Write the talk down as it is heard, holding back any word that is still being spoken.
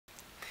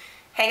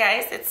Hey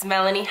guys, it's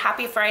Melanie.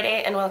 Happy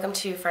Friday and welcome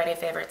to Friday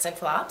Favorites and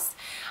Flops.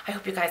 I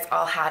hope you guys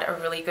all had a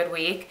really good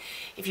week.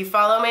 If you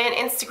follow me on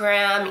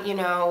Instagram, you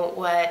know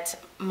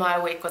what my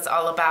week was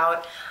all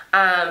about.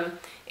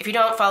 If you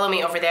don't follow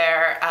me over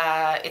there,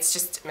 it's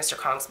just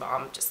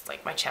MrKongsMom, just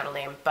like my channel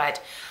name.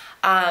 But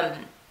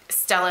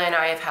Stella and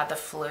I have had the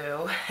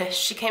flu.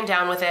 She came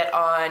down with it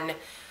on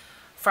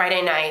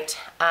Friday night.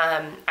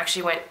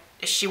 She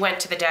went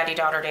to the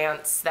daddy-daughter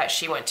dance that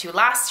she went to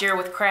last year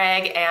with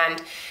Craig,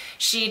 and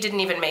she didn't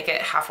even make it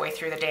halfway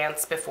through the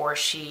dance before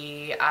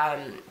she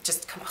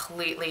just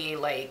completely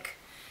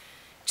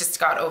just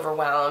got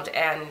overwhelmed,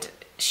 and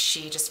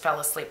she just fell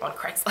asleep on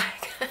Craig's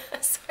leg.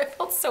 So I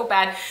felt so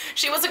bad.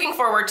 She was looking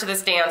forward to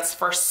this dance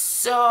for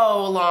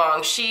so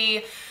long.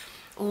 She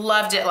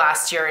loved it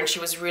last year and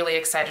she was really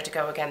excited to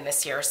go again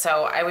this year.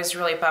 So I was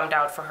really bummed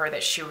out for her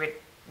that she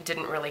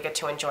didn't really get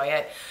to enjoy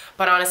it.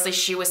 But honestly,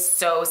 she was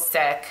so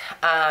sick.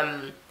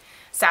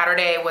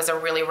 Saturday was a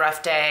really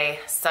rough day.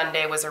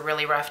 Sunday was a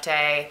really rough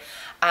day.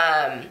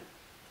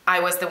 I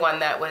was the one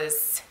that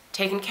was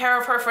taking care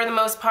of her for the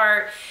most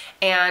part,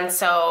 and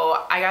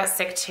so I got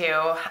sick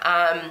too.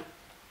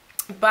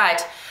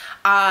 But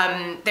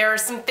there are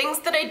some things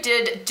that I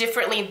did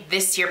differently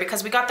this year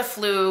because we got the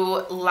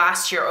flu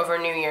last year over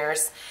New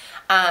Year's.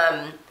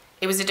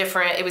 It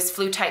was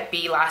flu type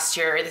B last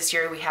year. This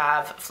year we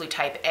have flu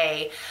type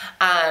A.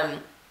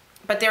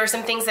 But there are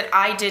some things that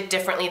I did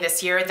differently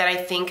this year that I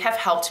think have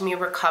helped me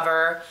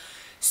recover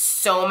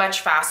so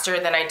much faster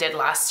than I did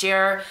last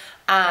year.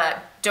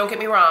 Don't get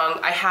me wrong,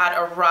 I had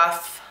a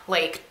rough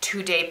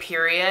 2-day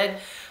period,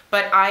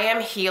 but I am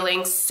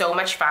healing so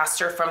much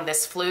faster from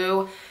this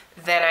flu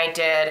than I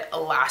did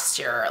last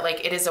year.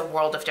 It is a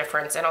world of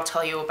difference, and I'll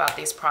tell you about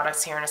these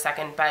products here in a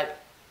second. But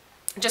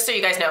just so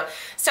you guys know,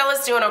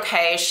 Stella's doing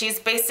okay. She's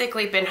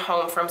basically been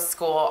home from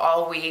school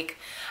all week.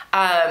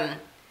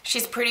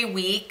 She's pretty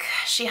weak.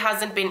 She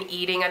hasn't been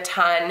eating a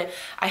ton.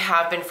 I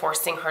have been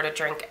forcing her to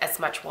drink as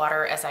much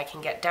water as I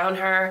can get down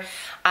her.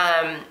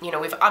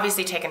 We've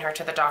obviously taken her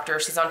to the doctor.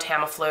 She's on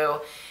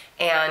Tamiflu,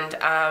 and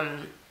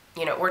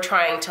we're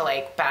trying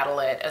to battle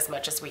it as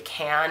much as we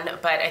can,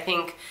 but I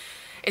think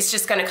it's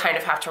just gonna kind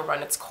of have to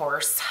run its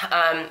course.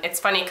 It's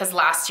funny because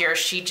last year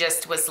she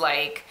just was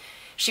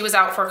she was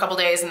out for a couple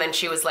days and then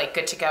she was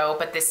good to go,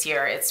 but this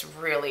year it's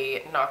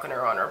really knocking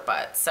her on her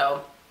butt.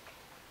 So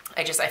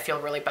I feel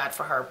really bad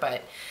for her,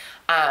 but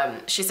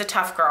she's a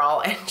tough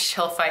girl and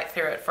she'll fight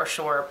through it for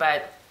sure.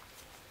 But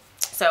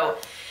so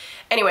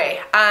anyway,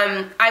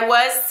 I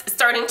was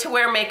starting to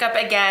wear makeup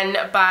again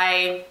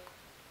by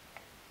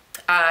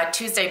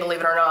Tuesday, believe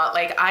it or not.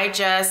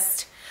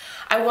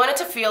 I wanted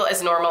to feel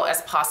as normal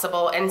as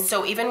possible. And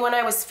so even when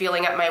I was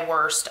feeling at my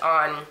worst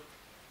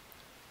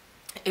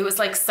it was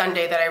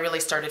Sunday that I really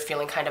started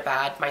feeling kind of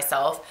bad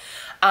myself.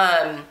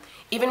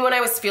 Even when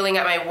I was feeling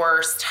at my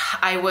worst,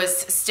 I was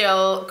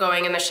still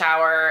going in the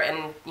shower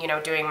and,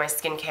 doing my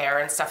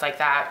skincare and stuff like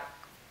that.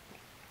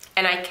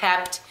 And I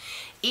kept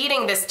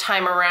eating this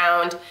time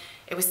around.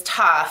 It was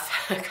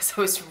tough because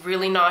I was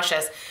really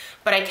nauseous,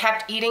 but I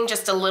kept eating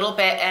just a little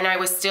bit, and I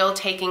was still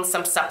taking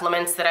some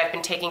supplements that I've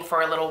been taking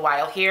for a little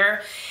while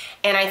here.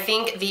 And I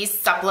think these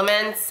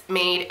supplements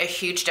made a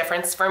huge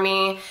difference for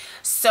me.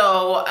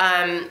 So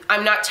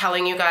I'm not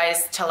telling you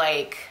guys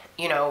to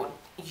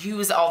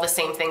use all the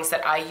same things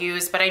that I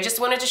use, but I just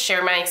wanted to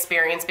share my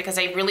experience because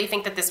I really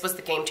think that this was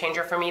the game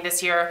changer for me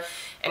this year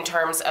in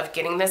terms of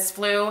getting this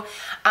flu.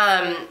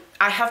 I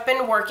have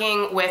been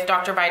working with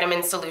Dr.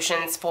 Vitamin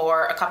Solutions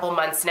for a couple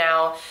months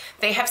now.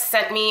 They have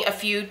sent me a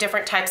few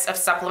different types of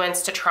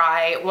supplements to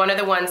try. One of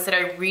the ones that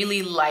I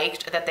really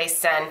liked that they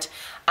sent,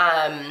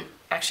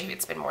 actually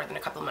it's been more than a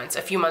couple months,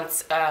 a few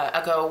months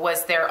ago,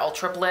 was their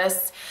Ultra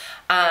Bliss.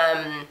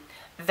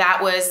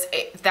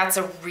 That's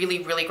a really,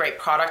 really great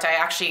product. I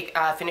actually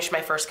finished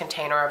my first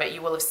container of it.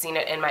 You will have seen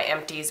it in my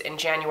empties in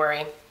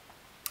January.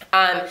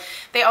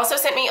 They also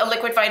sent me a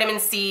liquid vitamin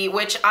C,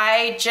 which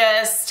I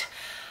just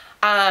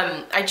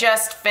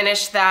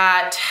finished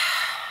that.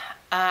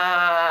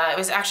 It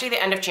was actually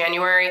the end of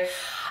January.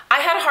 I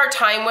had a hard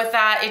time with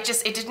that.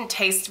 It didn't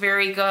taste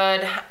very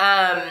good.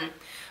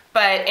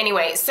 But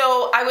anyway,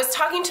 so I was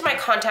talking to my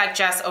contact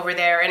Jess over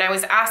there, and I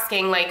was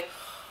asking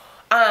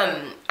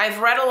I've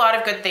read a lot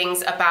of good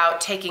things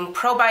about taking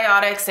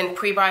probiotics and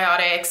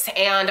prebiotics,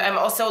 and I'm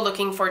also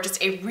looking for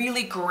just a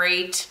really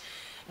great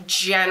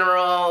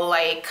general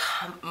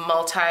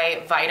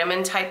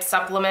multivitamin type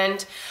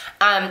supplement.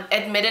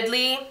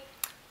 Admittedly,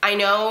 I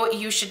know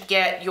you should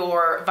get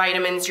your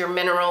vitamins, your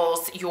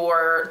minerals,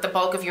 the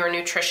bulk of your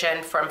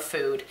nutrition from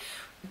food.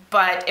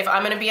 But if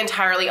I'm gonna be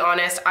entirely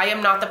honest, I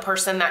am not the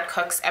person that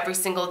cooks every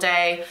single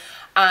day.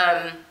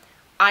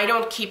 I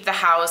don't keep the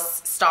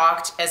house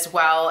stocked as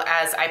well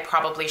as I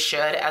probably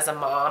should as a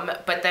mom.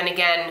 But then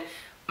again,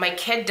 my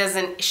kid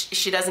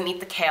she doesn't eat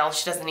the kale,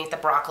 she doesn't eat the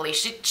broccoli,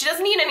 she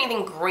doesn't eat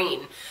anything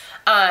green.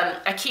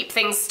 I keep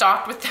things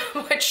stocked with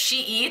what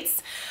she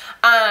eats.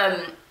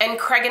 And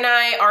Craig and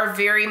I are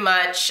very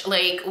much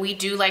we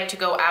do like to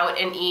go out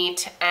and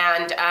eat,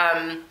 and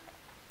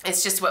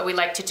it's just what we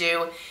like to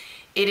do.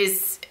 it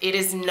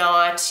is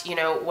not, you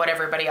know, what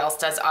everybody else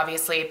does,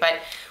 obviously, but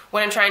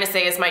what I'm trying to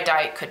say is my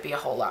diet could be a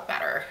whole lot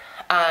better.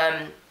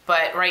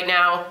 But right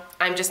now,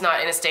 I'm just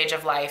not in a stage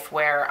of life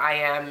where I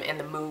am in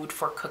the mood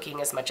for cooking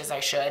as much as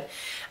I should.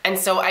 And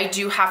so I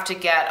do have to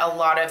get a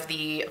lot of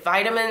the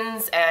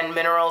vitamins and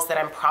minerals that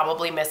I'm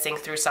probably missing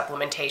through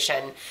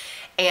supplementation.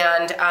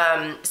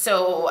 And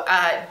so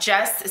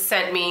Jess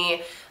sent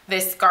me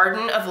this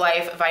Garden of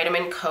Life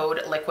Vitamin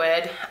Code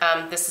Liquid.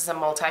 This is a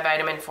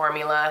multivitamin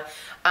formula.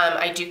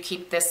 I do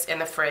keep this in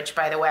the fridge,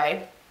 by the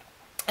way.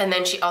 And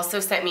then she also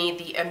sent me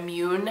the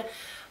Immune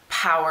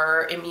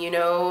Power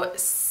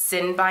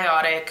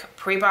Immunosymbiotic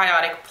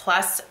Prebiotic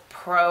Plus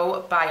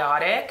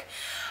Probiotic.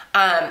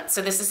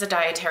 So this is a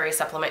dietary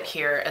supplement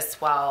here as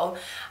well.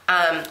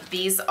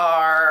 These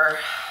are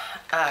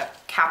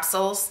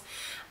capsules.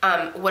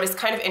 What is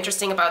kind of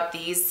interesting about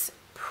these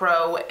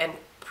pro and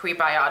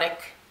prebiotic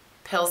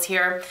pills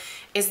here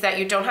is that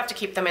you don't have to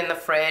keep them in the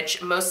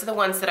fridge. Most of the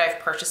ones that I've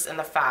purchased in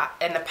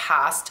the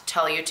past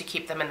tell you to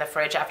keep them in the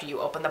fridge after you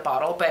open the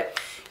bottle, but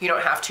you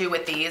don't have to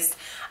with these.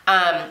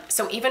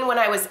 So even when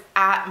I was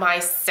at my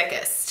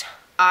sickest,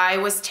 I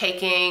was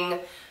taking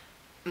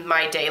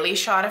my daily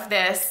shot of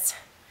this.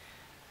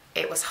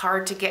 It was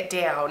hard to get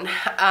down.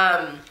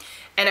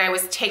 And I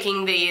was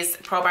taking these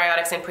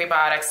probiotics and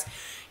prebiotics.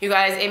 You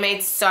guys, it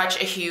made such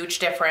a huge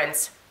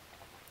difference.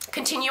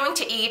 Continuing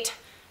to eat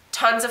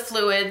tons of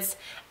fluids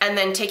and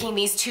then taking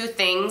these two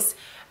things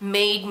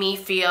made me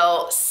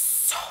feel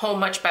so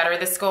much better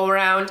this go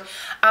around.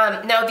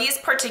 Now these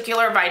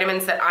particular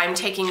vitamins that I'm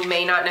taking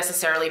may not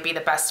necessarily be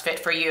the best fit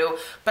for you,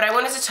 but I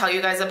wanted to tell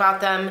you guys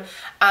about them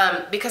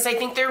because I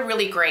think they're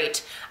really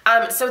great.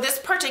 So this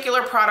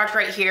particular product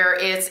right here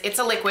it's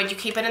a liquid. You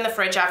keep it in the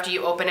fridge after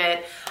you open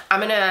it. I'm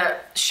gonna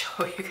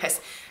show you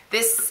guys.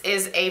 This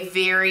is a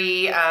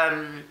very,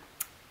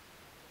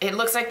 it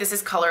looks like this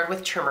is colored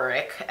with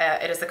turmeric.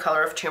 It is the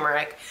color of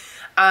turmeric.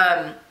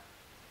 I'm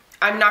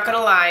not gonna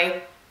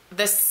lie,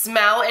 the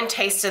smell and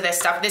taste of this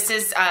stuff, this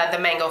is the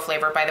mango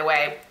flavor, by the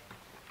way.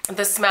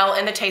 The smell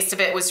and the taste of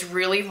it was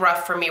really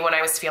rough for me when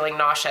I was feeling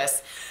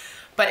nauseous.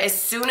 But as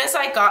soon as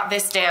I got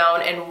this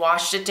down and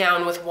washed it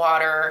down with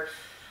water,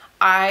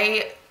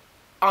 I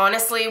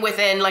honestly,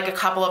 within like a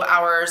couple of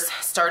hours,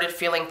 started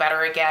feeling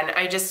better again.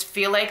 I just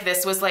feel like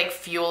this was like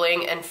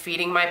fueling and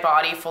feeding my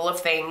body full of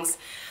things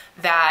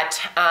that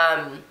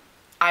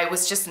I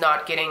was just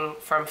not getting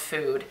from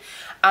food.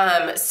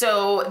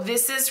 So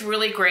this is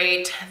really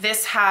great.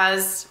 This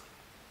has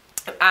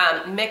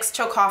mixed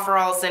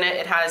tocopherols in it.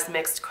 It has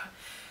mixed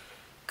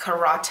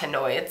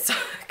carotenoids,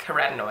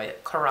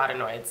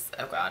 carotenoids,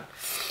 oh God.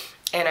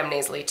 And I'm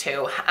nasally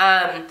too.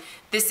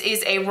 This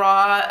is a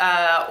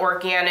raw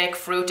organic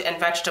fruit and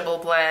vegetable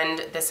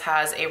blend. This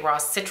has a raw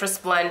citrus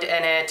blend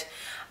in it.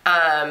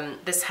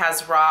 This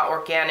has raw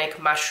organic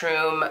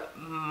mushroom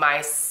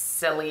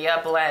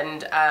mycelia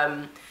blend.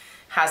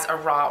 Has a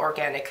raw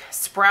organic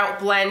sprout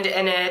blend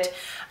in it.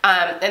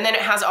 And then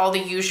it has all the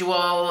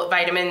usual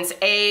vitamins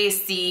A,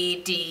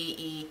 C, D,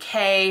 E,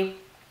 K.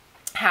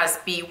 Has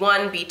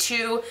B1,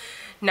 B2,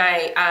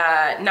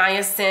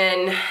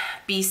 niacin,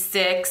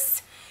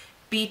 B6,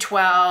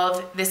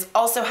 B12. This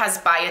also has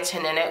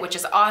biotin in it, which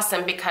is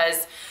awesome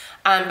because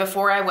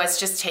before I was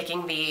just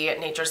taking the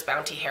Nature's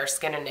Bounty hair,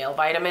 skin, and nail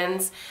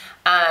vitamins,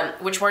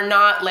 which were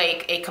not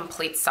like a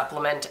complete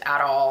supplement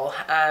at all.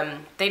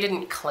 They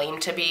didn't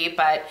claim to be,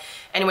 but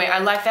anyway, I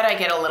like that I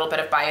get a little bit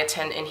of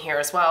biotin in here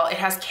as well. It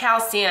has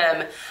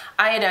calcium,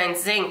 iodine,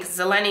 zinc,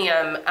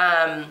 selenium,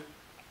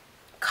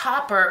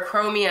 copper,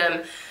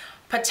 chromium,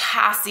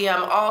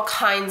 potassium, all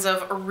kinds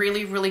of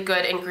really, really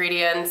good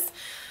ingredients.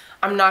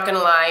 I'm not gonna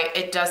lie,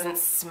 it doesn't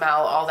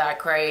smell all that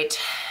great.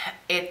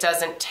 It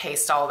doesn't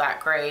taste all that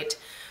great,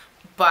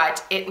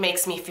 but it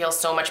makes me feel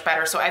so much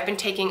better. So I've been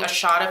taking a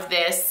shot of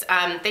this.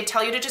 They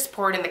tell you to just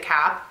pour it in the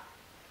cap.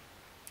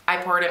 I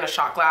pour it in a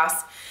shot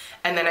glass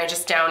and then I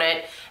just down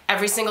it.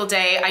 Every single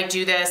day I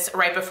do this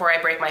right before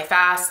I break my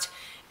fast.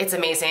 It's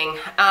amazing.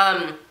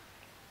 And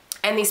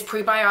these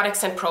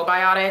prebiotics and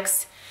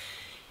probiotics,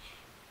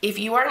 if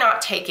you are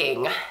not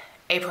taking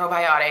a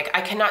probiotic,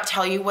 I cannot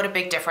tell you what a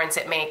big difference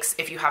it makes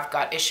if you have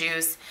gut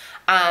issues.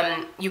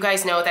 You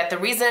guys know that the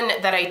reason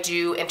that I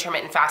do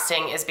intermittent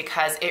fasting is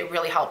because it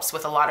really helps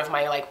with a lot of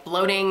my like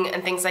bloating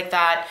and things like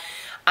that.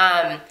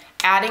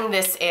 Adding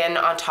this in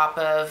on top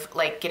of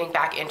like getting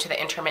back into the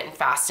intermittent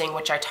fasting,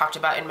 which I talked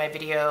about in my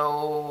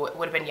video,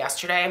 would have been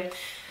yesterday.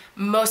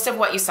 Most of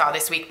what you saw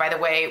this week, by the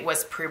way,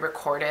 was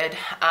pre-recorded.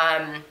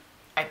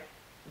 I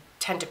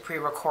tend to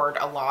pre-record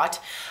a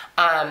lot.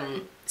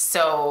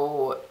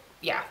 So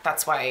yeah,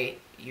 that's why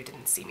you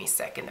didn't see me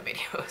sick in the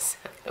videos.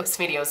 Those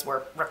videos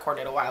were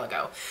recorded a while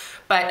ago.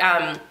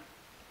 But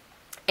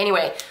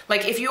anyway,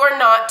 like if you are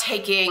not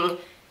taking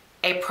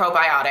a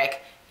probiotic,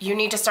 you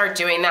need to start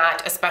doing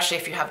that, especially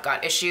if you have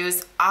gut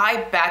issues.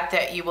 I bet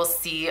that you will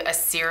see a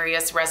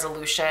serious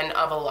resolution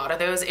of a lot of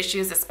those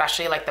issues,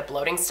 especially like the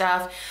bloating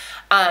stuff.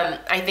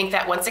 I think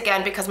that once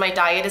again, because my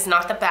diet is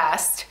not the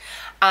best,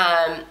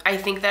 I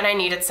think that I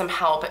needed some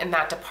help in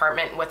that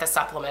department with a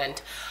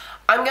supplement.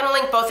 I'm gonna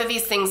link both of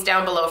these things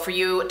down below for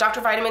you.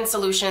 Dr. Vitamin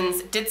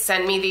Solutions did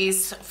send me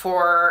these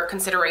for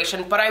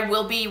consideration, but I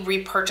will be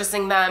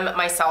repurchasing them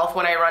myself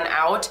when I run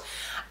out.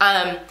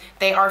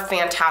 They are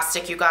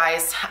fantastic, you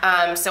guys.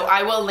 So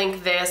I will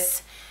link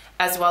this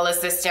as well as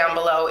this down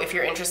below if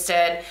you're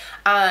interested.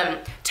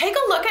 Take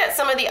a look at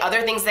some of the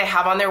other things they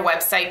have on their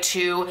website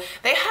too.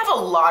 They have a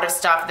lot of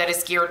stuff that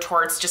is geared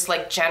towards just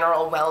like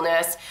general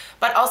wellness,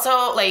 but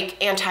also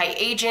like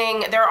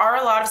anti-aging. There are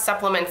a lot of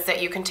supplements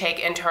that you can take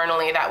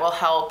internally that will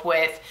help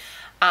with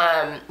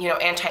you know,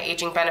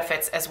 anti-aging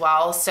benefits as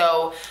well.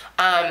 So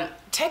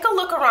take a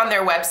look around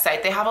their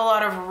website. They have a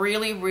lot of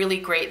really, really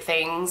great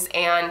things.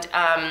 And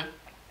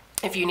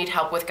if you need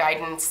help with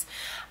guidance,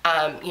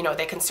 you know,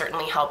 they can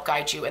certainly help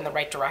guide you in the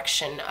right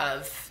direction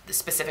of the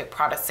specific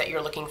products that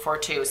you're looking for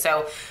too.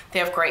 So they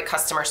have great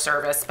customer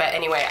service. But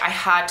anyway, I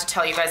had to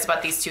tell you guys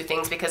about these two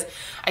things because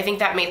I think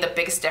that made the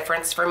biggest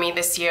difference for me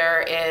this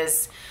year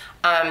is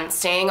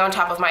staying on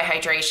top of my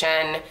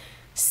hydration,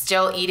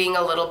 still eating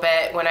a little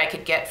bit when I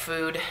could get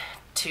food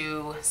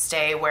to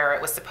stay where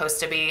it was supposed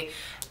to be,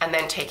 and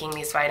then taking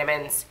these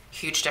vitamins.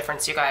 Huge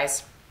difference, you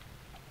guys.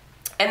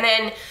 And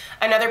then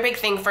another big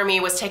thing for me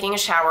was taking a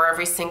shower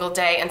every single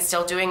day and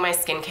still doing my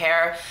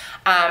skincare.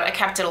 I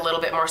kept it a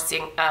little bit more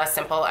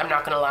simple, I'm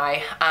not gonna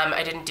lie.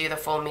 I didn't do the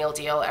full meal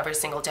deal every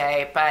single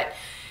day, but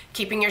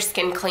keeping your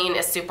skin clean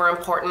is super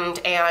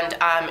important. And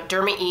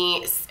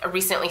Derma-E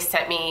recently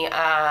sent me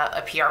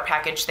a PR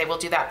package. They will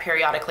do that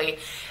periodically.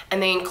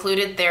 And they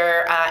included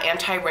their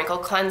anti-wrinkle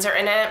cleanser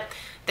in it.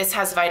 This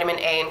has vitamin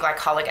A and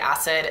glycolic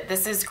acid.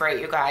 This is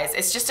great, you guys.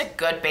 It's just a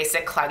good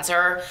basic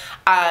cleanser.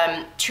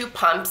 2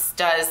 pumps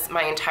does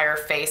my entire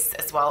face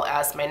as well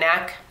as my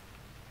neck.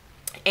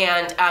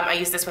 And I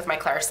use this with my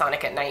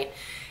Clarisonic at night.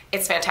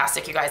 It's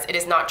fantastic, you guys. It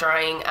is not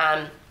drying.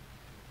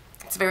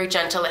 It's very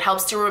gentle. It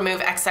helps to remove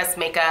excess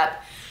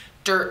makeup,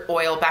 dirt,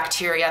 oil,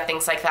 bacteria,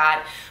 things like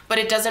that. But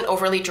it doesn't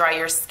overly dry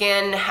your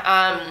skin.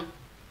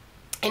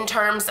 In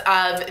terms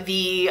of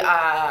the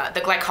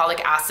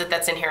glycolic acid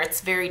that's in here,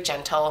 it's very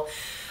gentle.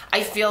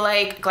 I feel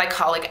like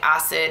glycolic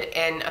acid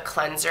in a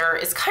cleanser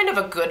is kind of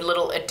a good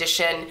little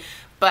addition,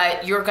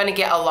 but you're gonna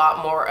get a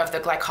lot more of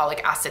the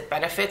glycolic acid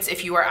benefits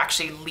if you are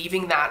actually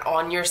leaving that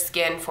on your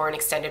skin for an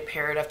extended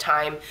period of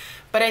time.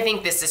 But I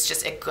think this is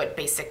just a good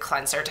basic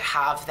cleanser to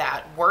have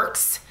that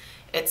works.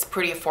 It's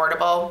pretty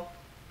affordable.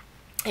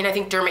 And I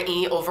think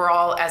Derma-E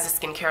overall as a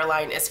skincare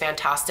line is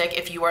fantastic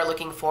if you are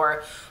looking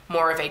for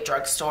more of a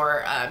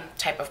drugstore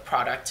type of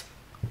product.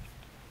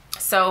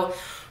 So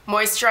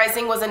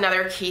moisturizing was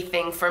another key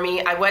thing for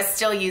me. I was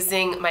still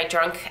using my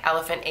Drunk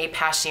Elephant A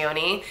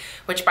Passione,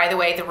 which by the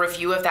way, the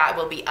review of that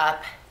will be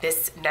up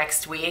this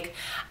next week.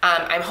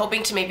 I'm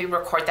hoping to maybe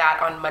record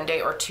that on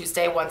Monday or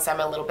Tuesday once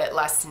I'm a little bit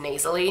less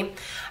nasally.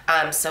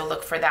 So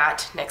look for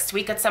that next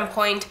week at some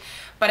point.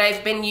 But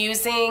I've been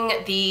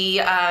using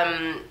the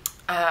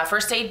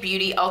First Aid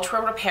Beauty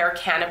Ultra Repair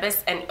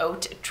Cannabis and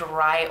Oat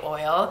Dry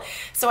Oil.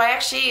 So I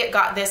actually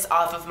got this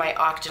off of my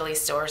Octoly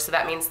store, so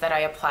that means that I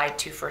applied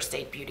to First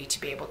Aid Beauty to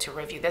be able to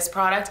review this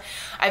product.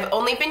 I've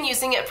only been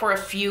using it for a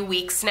few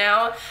weeks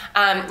now.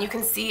 You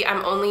can see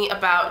I'm only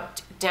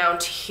about down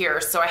to here,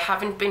 so I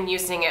haven't been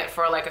using it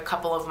for like a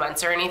couple of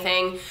months or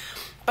anything.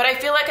 But I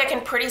feel like I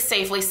can pretty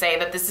safely say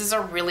that this is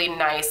a really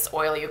nice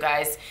oil, you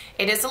guys.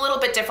 It is a little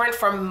bit different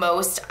from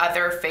most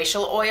other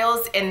facial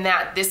oils in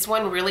that this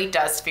one really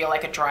does feel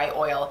like a dry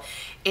oil.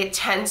 It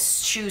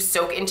tends to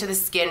soak into the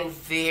skin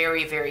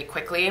very, very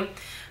quickly. I'm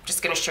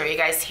just gonna show you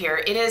guys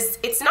here.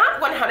 It's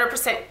not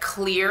 100%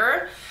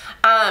 clear,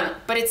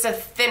 but it's a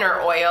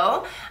thinner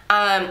oil.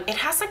 It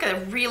has like a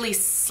really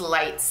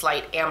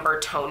slight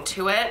amber tone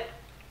to it.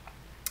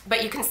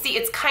 But you can see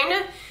it's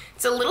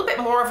a little bit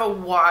more of a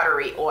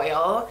watery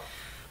oil,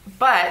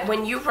 but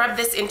when you rub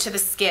this into the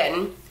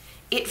skin,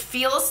 it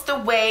feels the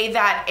way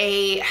that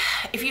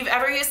if you've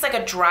ever used like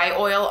a dry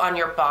oil on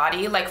your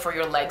body, like for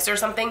your legs or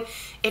something,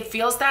 it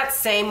feels that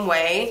same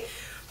way,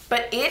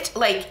 but it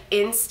like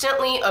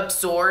instantly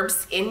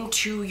absorbs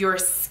into your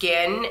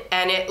skin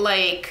and it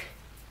like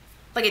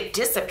it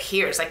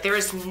disappears. Like there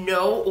is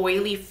no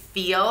oily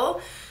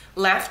feel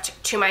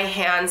left to my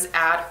hands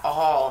at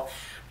all.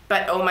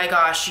 But oh my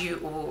gosh,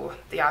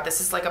 yeah, this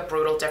is like a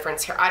brutal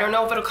difference here. I don't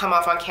know if it'll come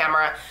off on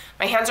camera.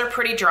 My hands are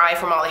pretty dry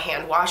from all the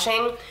hand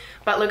washing,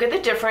 but look at the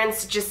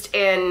difference just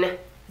in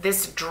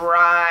this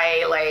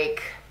dry,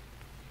 like,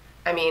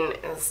 I mean,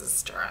 this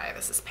is dry,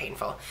 this is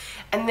painful.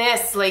 And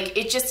this, like,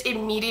 it just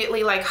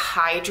immediately like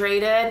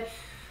hydrated.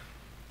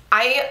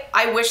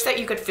 I wish that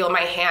you could feel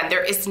my hand.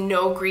 There is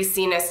no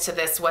greasiness to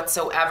this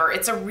whatsoever.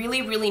 It's a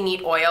really, really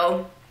neat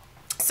oil.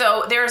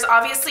 So there's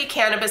obviously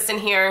cannabis in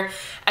here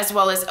as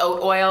well as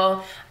oat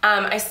oil.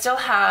 I still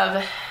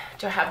have,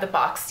 do I have the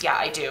box? Yeah,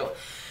 I do.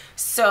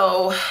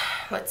 So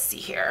let's see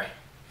here.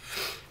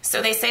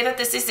 So they say that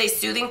this is a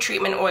soothing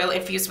treatment oil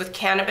infused with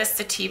cannabis,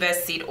 sativa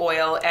seed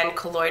oil, and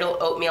colloidal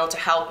oatmeal to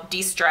help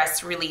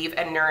de-stress, relieve,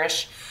 and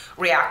nourish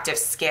reactive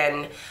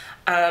skin.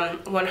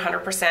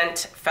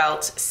 100%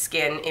 felt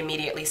skin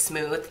immediately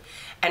smooth,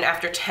 and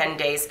after 10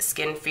 days,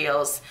 skin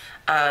feels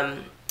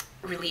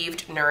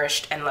relieved,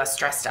 nourished, and less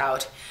stressed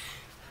out.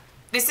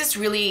 This is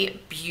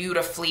really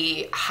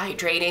beautifully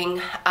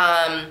hydrating.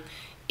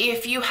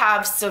 If you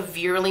have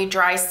severely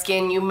dry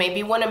skin, you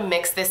maybe want to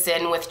mix this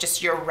in with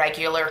just your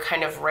regular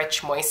kind of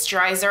rich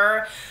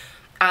moisturizer,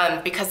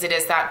 because it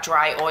is that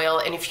dry oil.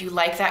 And if you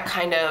like that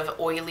kind of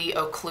oily,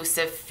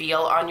 occlusive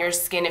feel on your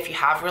skin, if you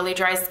have really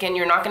dry skin,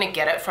 you're not going to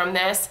get it from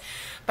this.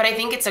 But I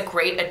think it's a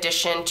great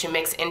addition to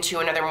mix into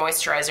another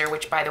moisturizer,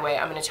 which, by the way,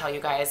 I'm going to tell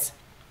you guys,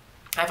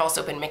 I've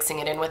also been mixing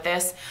it in with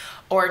this,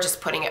 or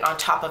just putting it on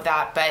top of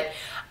that. But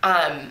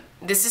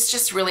this is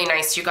just really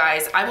nice, you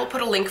guys. I will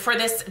put a link for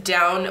this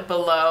down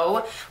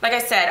below. Like I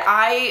said,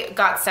 I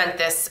got sent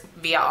this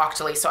via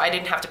Octoly, so I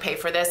didn't have to pay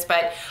for this,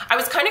 but I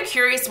was kind of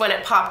curious when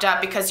it popped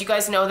up, because you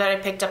guys know that I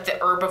picked up the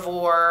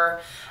Herbivore.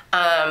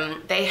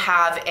 They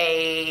have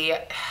a,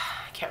 I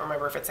can't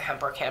remember if it's a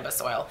hemp or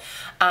canvas oil,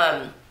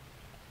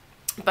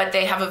 but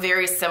they have a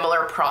very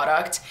similar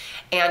product,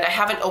 and I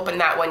haven't opened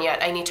that one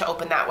yet. I need to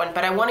open that one,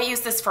 but I want to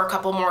use this for a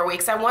couple more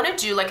weeks. I want to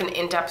do like an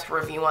in-depth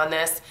review on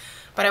this,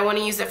 but I want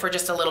to use it for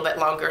just a little bit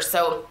longer.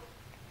 So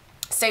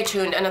stay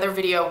tuned. Another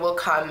video will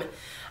come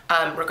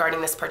regarding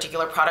this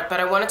particular product,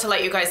 but I wanted to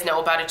let you guys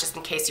know about it just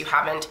in case you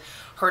haven't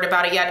heard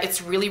about it yet.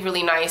 It's really,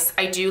 really nice.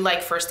 I do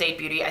like First Aid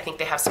Beauty. I think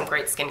they have some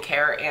great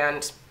skincare,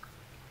 and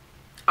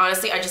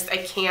honestly, I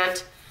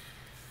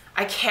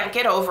can't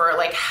get over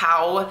like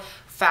how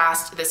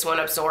fast this one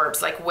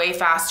absorbs, like way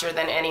faster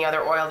than any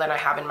other oil that I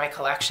have in my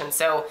collection.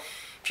 So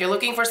if you're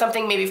looking for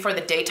something maybe for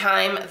the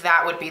daytime,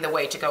 that would be the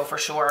way to go for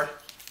sure.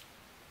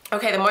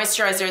 Okay, the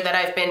moisturizer that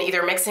I've been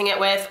either mixing it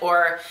with,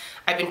 or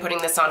I've been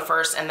putting this on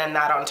first and then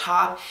that on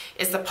top,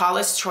 is the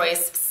Paula's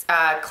Choice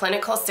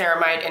Clinical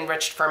Ceramide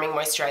Enriched Firming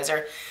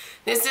Moisturizer.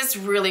 This is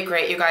really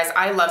great, you guys.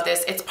 I love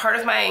this. It's part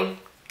of my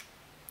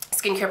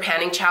skincare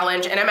panning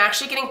challenge, and I'm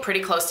actually getting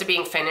pretty close to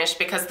being finished,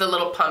 because the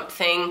little pump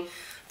thing,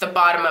 the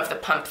bottom of the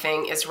pump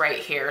thing, is right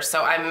here.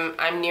 So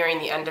I'm nearing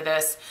the end of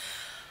this.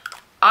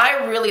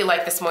 I really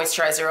like this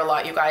moisturizer a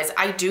lot, you guys.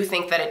 I do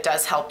think that it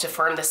does help to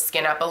firm the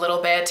skin up a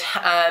little bit.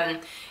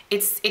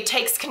 It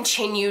takes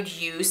continued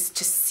use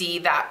to see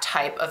that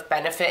type of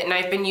benefit, and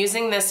I've been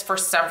using this for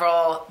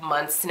several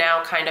months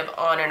now, kind of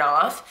on and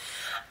off.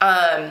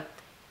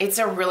 It's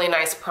a really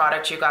nice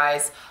product, you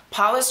guys.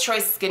 Paula's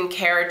Choice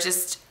Skincare,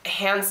 just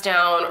hands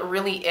down,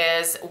 really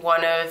is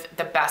one of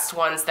the best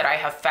ones that I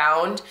have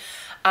found.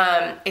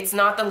 It's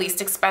not the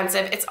least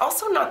expensive. It's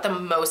also not the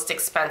most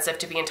expensive,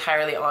 to be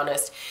entirely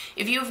honest.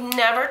 If you've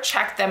never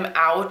checked them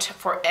out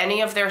for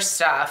any of their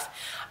stuff,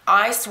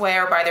 I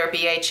swear by their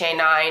BHA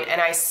 9, and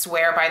I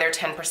swear by their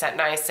 10%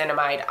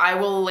 niacinamide. I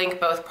will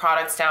link both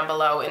products down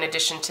below in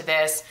addition to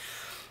this,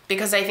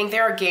 because I think they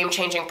are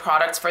game-changing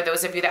products for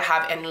those of you that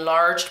have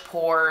enlarged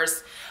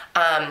pores,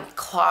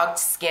 clogged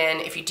skin.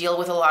 If you deal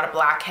with a lot of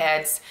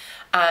blackheads,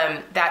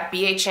 that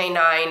BHA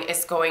 9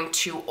 is going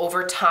to,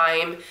 over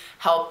time,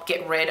 help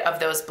get rid of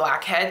those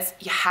blackheads.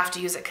 You have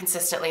to use it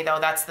consistently, though.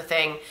 That's the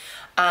thing.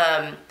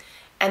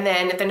 And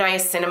then the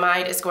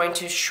niacinamide is going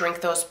to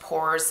shrink those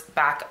pores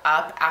back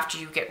up after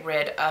you get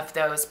rid of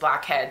those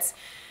blackheads.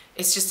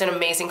 It's just an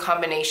amazing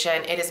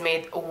combination. It has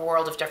made a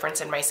world of difference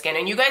in my skin.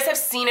 And you guys have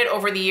seen it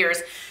over the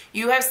years.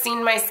 You have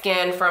seen my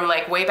skin from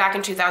like way back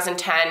in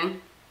 2010.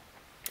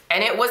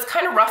 And it was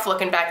kind of rough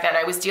looking back then.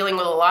 I was dealing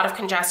with a lot of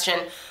congestion,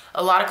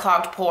 a lot of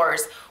clogged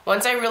pores.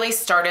 Once I really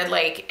started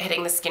like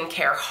hitting the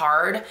skincare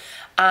hard,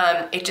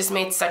 it just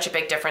made such a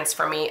big difference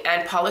for me.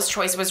 And Paula's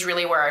Choice was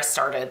really where I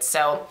started.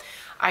 So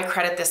I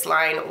credit this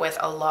line with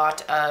a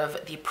lot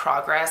of the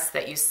progress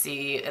that you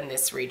see in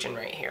this region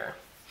right here.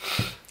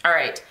 All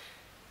right,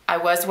 I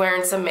was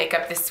wearing some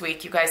makeup this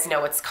week. You guys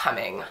know it's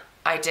coming.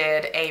 I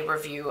did a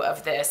review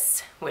of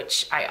this,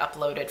 which I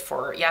uploaded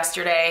for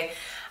yesterday.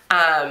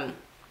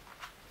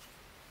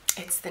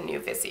 It's the new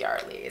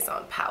Viseart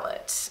Liaison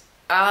palette.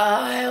 Oh,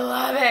 I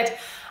love it.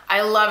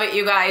 I love it,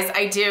 you guys.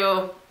 I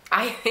do.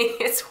 I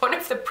think it's one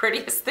of the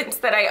prettiest things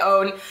that I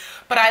own,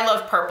 but I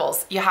love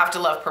purples. You have to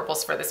love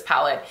purples for this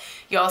palette.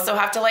 You also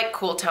have to like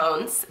cool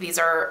tones. These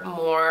are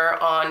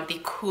more on the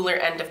cooler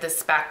end of the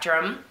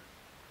spectrum.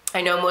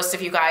 I know most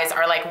of you guys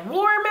are like,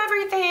 warm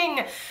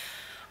everything.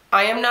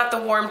 I am not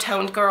the warm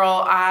toned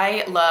girl.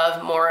 I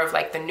love more of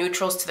like the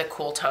neutrals to the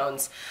cool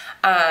tones.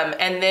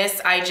 And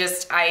this,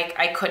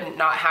 I couldn't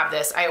not have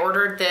this. I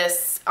ordered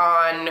this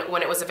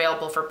when it was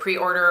available for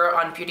pre-order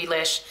on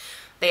Beautylish.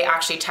 They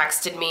actually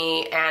texted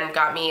me and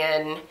got me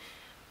in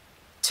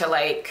to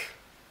like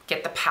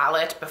get the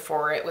palette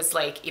before it was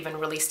like even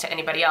released to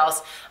anybody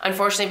else.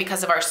 Unfortunately,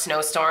 because of our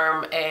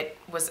snowstorm, it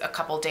was a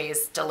couple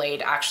days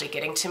delayed actually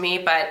getting to me,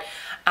 but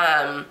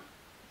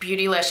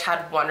Beautylish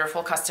had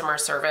wonderful customer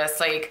service.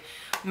 Like,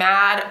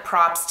 mad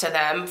props to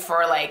them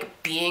for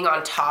like being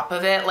on top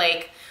of it.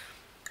 Like,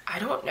 I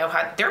don't know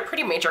how, they're a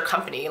pretty major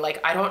company.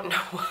 Like, I don't know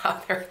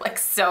how they're like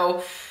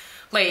so,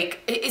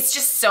 like, it's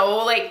just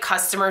so like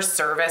customer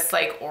service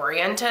like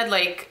oriented.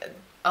 Like,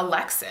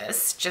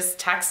 Alexis just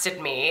texted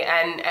me,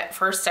 and at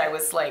first I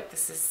was like,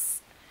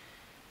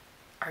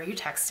 are you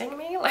texting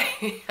me?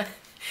 Like,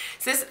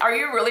 Are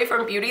you really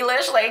from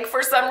Beautylish? Like,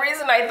 for some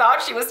reason I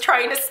thought she was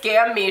trying to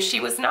scam me. She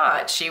was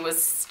not. She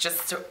was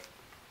just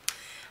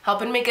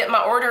helping me get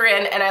my order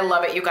in, and I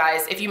love it, you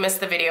guys. If you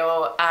missed the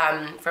video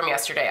from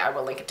yesterday, I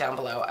will link it down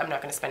below. I'm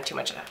not gonna spend too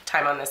much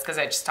time on this because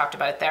I just talked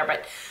about it there,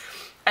 but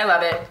I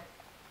love it.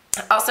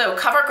 Also,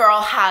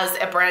 CoverGirl has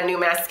a brand new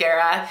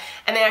mascara,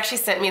 and they actually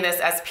sent me this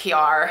as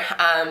PR.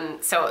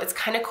 So it's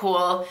kind of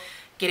cool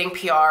getting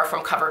PR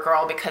from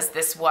CoverGirl because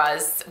this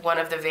was one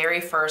of the very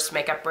first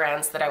makeup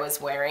brands that I was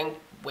wearing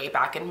way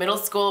back in middle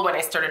school when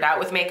I started out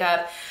with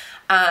makeup.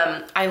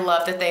 I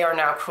love that they are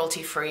now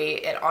cruelty-free.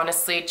 It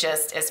honestly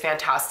just is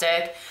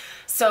fantastic.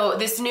 So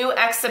this new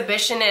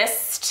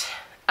Exhibitionist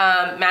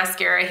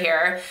mascara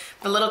here,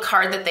 the little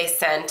card that they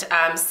sent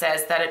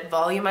says that it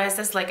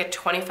volumizes like a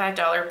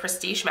 $25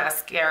 prestige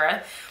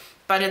mascara,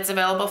 but it's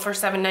available for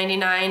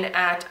 $7.99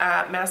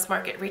 at mass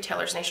market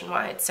retailers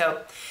nationwide.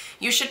 So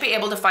you should be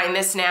able to find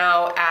this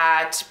now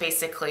at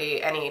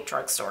basically any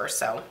drugstore.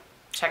 So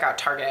check out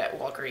Target,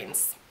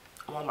 Walgreens,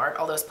 Walmart,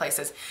 all those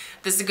places.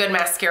 This is a good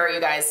mascara, you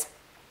guys.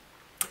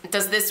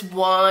 Does this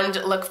wand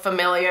look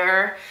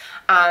familiar?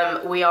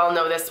 We all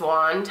know this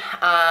wand.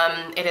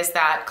 It is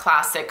that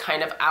classic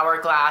kind of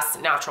hourglass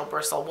natural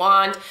bristle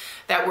wand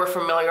that we're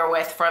familiar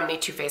with from the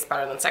Too Faced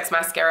Better Than Sex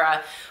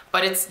mascara,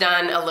 but it's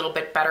done a little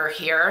bit better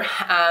here.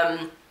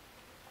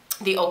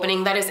 The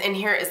opening that is in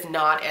here is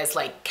not as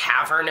like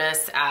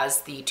cavernous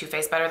as the Too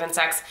Faced Better Than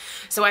Sex,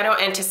 so I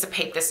don't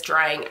anticipate this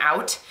drying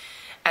out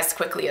as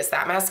quickly as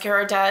that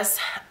mascara does.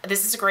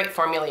 This is a great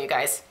formula, you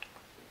guys.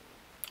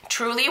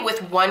 Truly,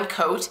 with one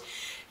coat,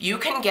 you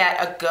can get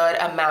a good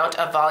amount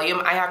of volume.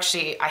 I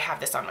have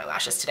this on my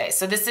lashes today.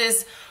 So this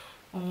is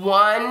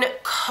one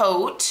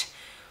coat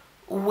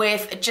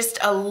with just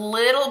a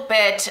little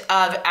bit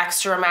of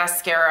extra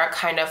mascara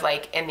kind of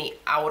like in the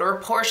outer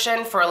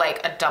portion for like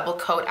a double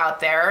coat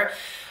out there.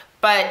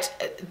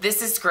 But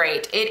this is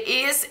great. It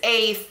is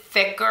a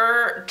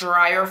thicker,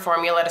 drier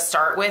formula to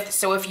start with.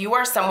 So if you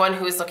are someone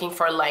who is looking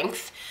for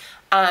length,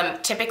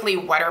 typically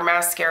wetter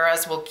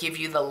mascaras will give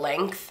you the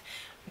length.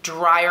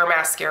 Drier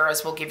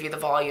mascaras will give you the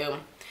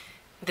volume.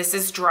 This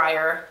is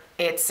drier.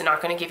 It's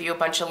not going to give you a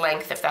bunch of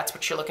length if that's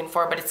what you're looking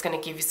for, but it's going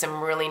to give you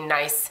some really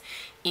nice,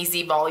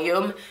 easy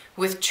volume.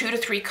 With 2 to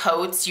 3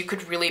 coats, you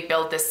could really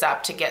build this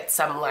up to get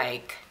some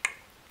like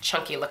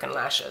chunky looking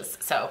lashes.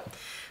 So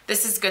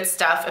this is good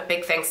stuff. A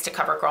big thanks to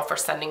CoverGirl for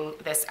sending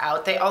this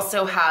out. They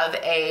also have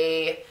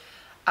a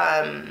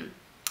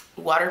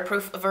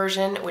waterproof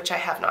version, which I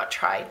have not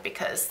tried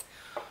because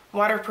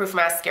waterproof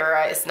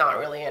mascara is not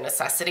really a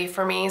necessity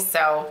for me.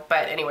 So,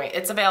 but anyway,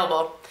 it's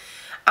available.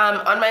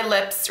 On my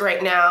lips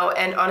right now,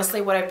 and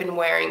honestly what I've been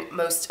wearing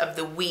most of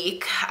the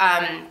week,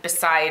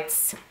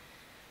 besides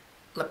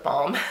lip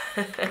balm,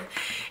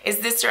 is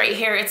this right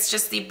here. It's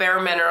just the Bare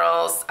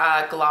Minerals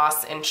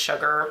Gloss and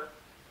Sugar.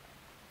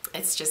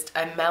 It's just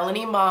a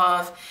Melanie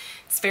Mauve.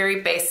 It's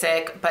very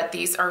basic, but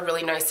these are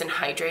really nice and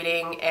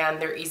hydrating, and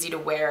they're easy to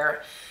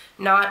wear.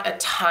 Not a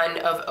ton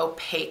of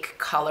opaque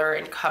color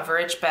and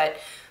coverage, but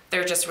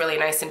they're just really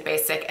nice and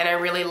basic, and I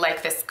really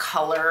like this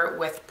color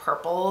with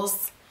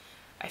purples.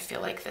 I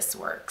feel like this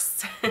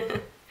works.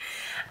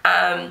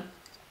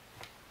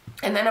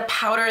 And then a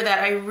powder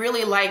that I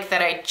really like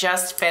that I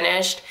just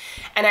finished,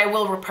 and I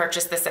will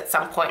repurchase this at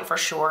some point for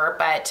sure,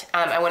 but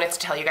I wanted to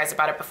tell you guys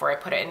about it before I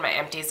put it in my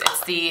empties.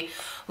 It's the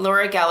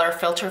Laura Geller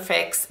Filter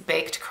Fix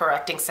Baked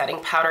Correcting Setting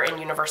Powder in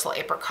Universal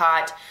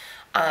Apricot.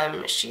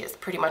 She is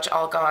pretty much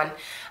all gone.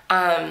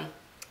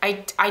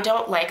 I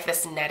don't like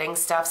this netting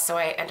stuff, so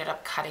I ended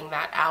up cutting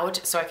that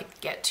out so I could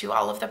get to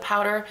all of the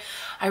powder.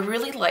 I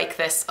really like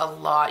this a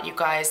lot, you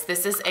guys.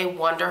 This is a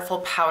wonderful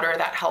powder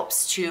that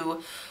helps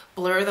to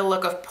blur the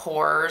look of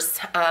pores.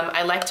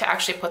 I like to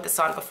actually put this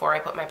on before I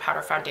put my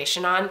powder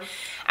foundation on,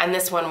 and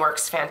this one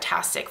works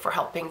fantastic for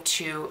helping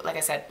to, like I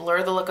said,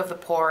 blur the look of the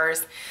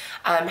pores,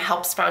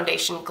 helps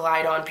foundation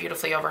glide on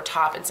beautifully over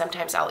top, and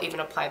sometimes I'll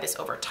even apply this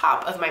over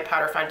top of my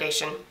powder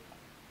foundation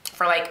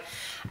for like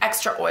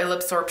extra oil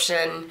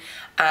absorption,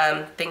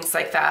 things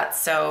like that.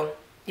 So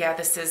yeah,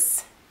 this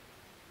is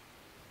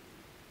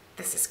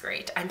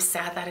great. I'm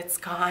sad that it's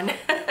gone.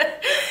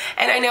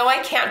 And I know I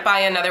can't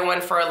buy another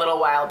one for a little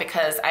while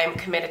because I'm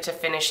committed to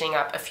finishing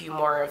up a few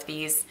more of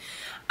these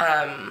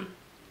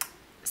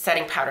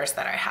setting powders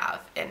that I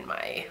have in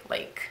my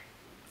like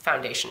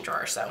foundation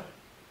drawer. So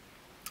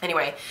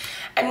anyway,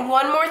 and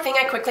one more thing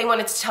I quickly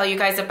wanted to tell you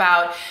guys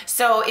about.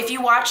 So if you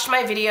watched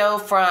my video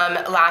from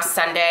last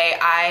Sunday,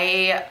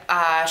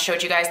 I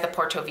showed you guys the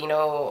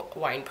Portovino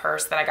wine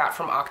purse that I got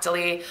from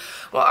Octoly.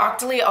 Well,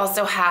 Octoly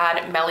also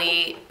had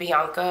Melly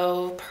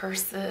Bianco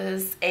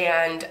purses,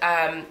 and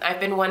I've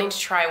been wanting to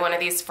try one of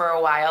these for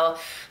a while.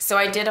 So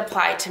I did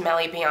apply to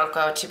Melly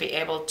Bianco to be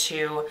able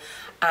to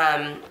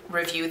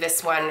review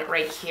this one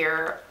right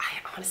here.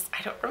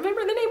 I don't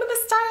remember the name of the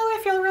style.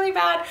 I feel really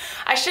bad.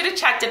 I should have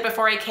checked it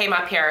before I came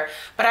up here,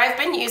 but I've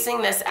been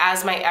using this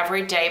as my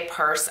everyday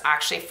purse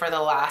actually for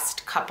the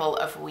last couple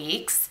of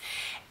weeks.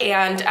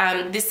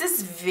 And this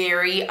is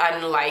very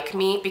unlike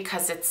me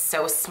because it's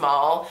so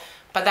small,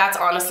 but that's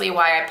honestly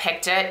why I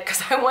picked it,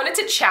 because I wanted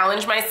to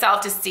challenge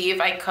myself to see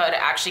if I could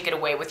actually get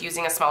away with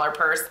using a smaller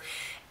purse,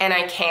 and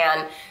I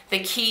can. The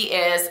key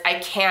is I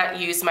can't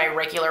use my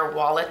regular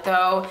wallet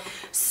though.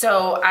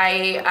 So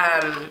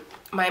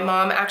my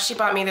mom actually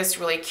bought me this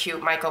really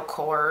cute Michael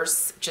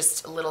Kors,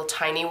 just a little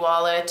tiny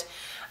wallet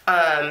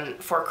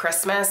for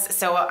Christmas.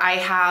 So I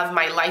have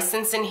my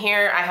license in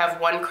here, I have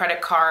one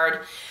credit card,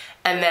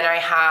 and then I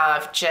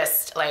have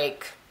just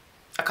like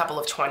a couple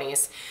of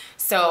 20s.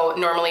 So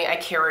normally I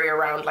carry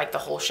around like the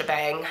whole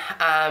shebang,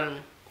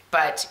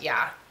 but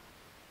yeah,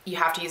 you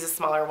have to use a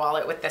smaller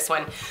wallet with this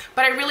one.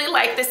 But I really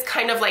like this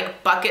kind of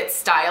like bucket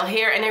style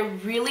here, and I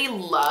really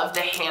love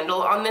the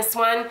handle on this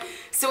one.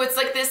 So it's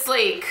like this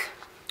like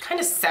kind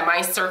of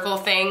semicircle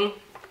thing,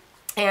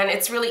 and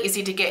it's really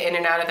easy to get in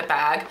and out of the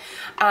bag.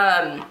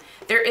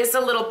 There is a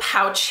little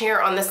pouch here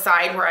on the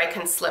side where I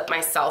can slip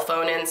my cell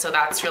phone in, so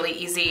that's really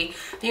easy.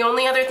 The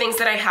only other things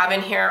that I have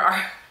in here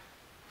are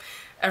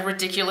a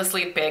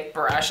ridiculously big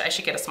brush. I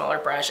should get a smaller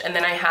brush. And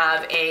then I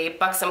have a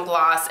Buxom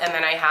gloss, and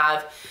then I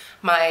have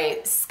my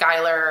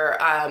Skylar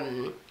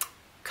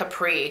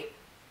Capri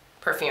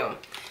perfume.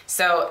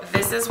 So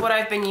this is what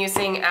I've been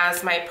using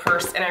as my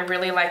purse, and I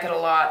really like it a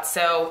lot.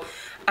 So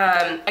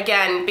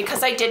again,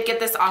 because I did get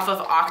this off of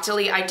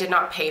Octoly, I did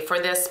not pay for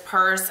this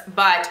purse,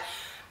 but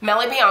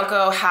Melly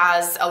Bianco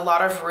has a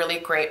lot of really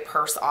great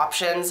purse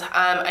options.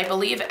 I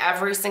believe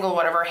every single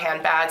one of her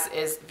handbags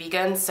is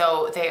vegan,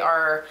 so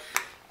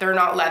they're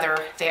not leather,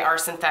 they are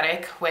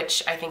synthetic,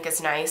 which I think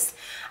is nice.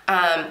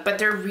 But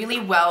they're really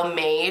well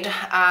made.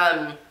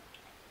 I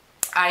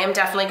am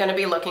definitely going to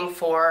be looking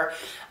for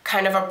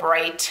kind of a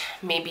bright,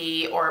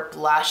 maybe, or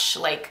blush,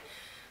 like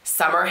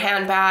summer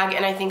handbag,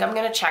 and I think I'm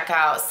going to check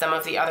out some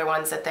of the other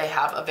ones that they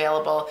have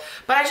available.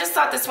 But I just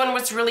thought this one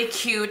was really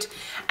cute,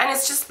 and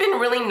it's just been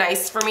really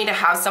nice for me to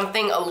have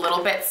something a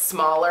little bit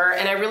smaller,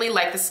 and I really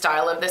like the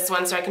style of this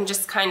one, so I can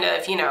just kind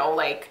of, you know,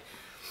 like,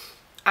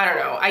 I don't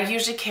know, I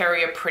usually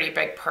carry a pretty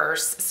big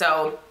purse,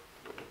 so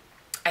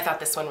I thought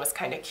this one was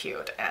kind of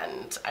cute,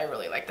 and I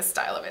really like the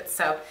style of it.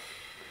 So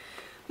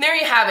there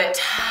you have it.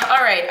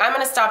 All right, I'm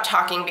gonna stop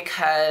talking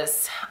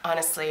because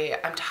honestly,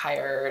 I'm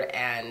tired,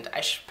 and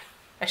I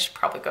should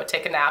probably go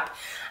take a nap.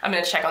 I'm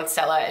gonna check on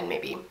Stella and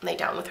maybe lay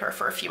down with her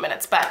for a few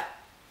minutes, but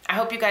I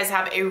hope you guys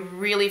have a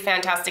really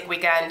fantastic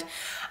weekend.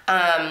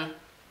 And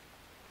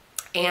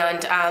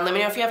let me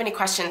know if you have any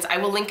questions. I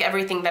will link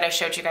everything that I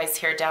showed you guys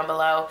here down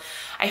below.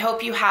 I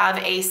hope you have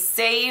a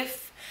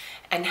safe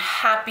and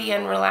happy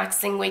and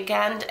relaxing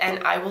weekend,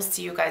 and I will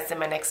see you guys in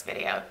my next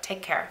video.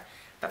 Take care.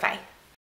 Bye-bye.